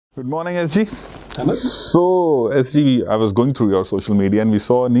Good morning, SG. Ahmed? So, SG, I was going through your social media and we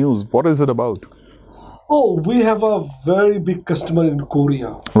saw news. What is it about? Oh, we have a very big customer in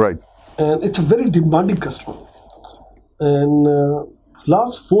Korea, Right. and it's a very demanding customer. And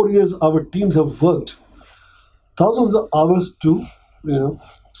last 4 years, our teams have worked thousands of hours to,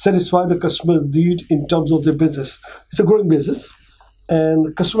 satisfy the customer's need in terms of their business. It's a growing business,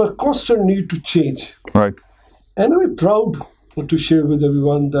 and customer constant need to change. Right. And I'm proud to share with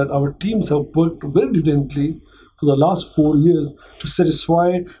everyone that our teams have worked very diligently for the last 4 years to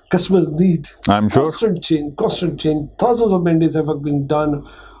satisfy customers' need. I'm sure. Constant change. Thousands of mandates have been done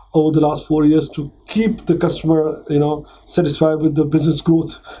over the last 4 years to keep the customer, satisfied with the business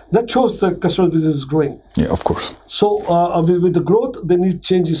growth. That shows the customer business is growing. Yeah, of course. So with the growth, they need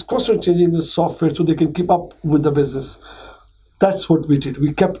changes, constant changing the software so they can keep up with the business. That's what we did.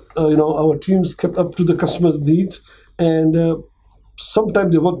 We kept, our teams kept up to the customer's needs, and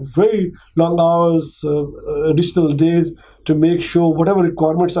sometimes they work very long hours, additional days to make sure whatever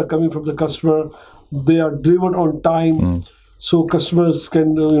requirements are coming from the customer, they are delivered on time, so customers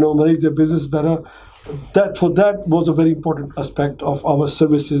can manage their business better. That was a very important aspect of our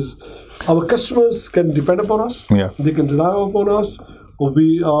services. Our customers can depend upon us. Yeah. They can rely upon us.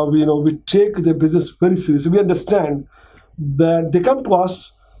 We take their business very seriously. We understand that they come to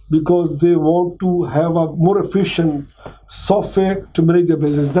us because they want to have a more efficient software to manage their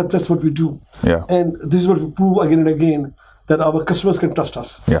business. That's what we do. Yeah. And this is what we prove again and again, that our customers can trust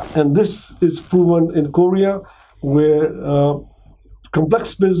us. Yeah. And this is proven in Korea, where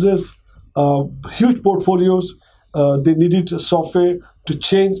complex business, huge portfolios, they needed software to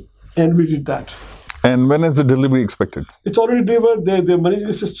change, and we did that. And when is the delivery expected? It's already delivered. They're managing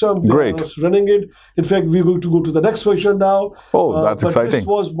the system. Great. They're running it. In fact, we're going to go to the next version now. Oh, that's exciting. This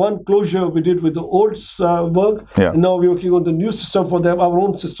was one closure we did with the old work. Yeah. And now we're working on the new system for them, our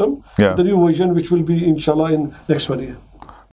own system, Yeah. the new version, which will be, inshallah, in next 1 year.